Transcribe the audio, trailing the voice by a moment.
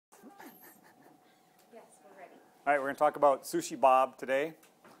All right, we're going to talk about Sushi Bob today.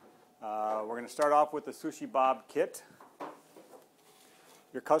 We're going to start off with the Sushi Bob kit.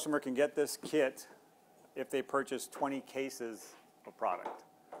 Your customer can get this kit if they purchase 20 cases of product.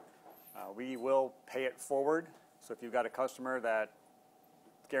 We will pay it forward, so if you've got a customer that's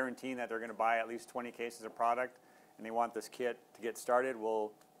guaranteeing that they're going to buy at least 20 cases of product and they want this kit to get started,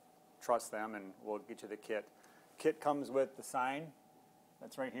 we'll trust them and we'll get you the kit. Kit comes with the sign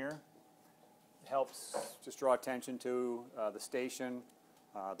that's right here. It helps just draw attention to the station,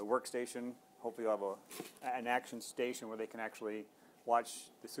 the workstation. Hopefully you'll have an action station where they can actually watch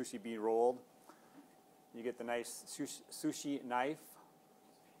the sushi be rolled. You get the nice sushi knife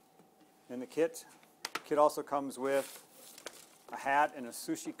in the kit. The kit also comes with a hat and a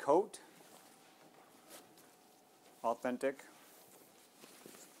sushi coat. Authentic.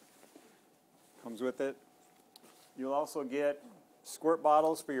 Comes with it. You'll also get squirt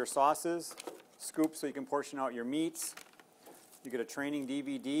bottles for your sauces, scoops so you can portion out your meats. You get a training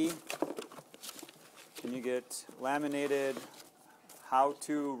DVD, and you get laminated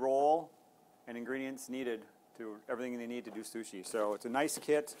how-to roll and ingredients needed to everything they need to do sushi. So it's a nice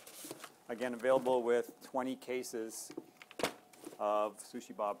kit, again available with 20 cases of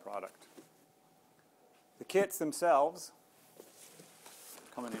Sushi Bob product. The kits themselves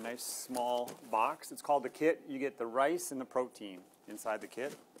come in a nice small box. It's called the kit. You get the rice and the protein inside the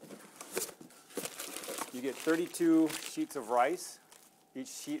kit. You get 32 sheets of rice. Each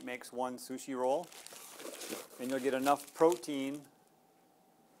sheet makes one sushi roll. And you'll get enough protein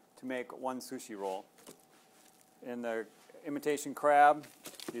to make one sushi roll. In the imitation crab,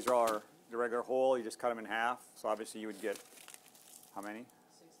 these are all the regular whole. You just cut them in half. So obviously you would get, how many?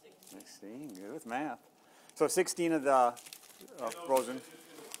 16. 16, good with math. So 16 of the frozen.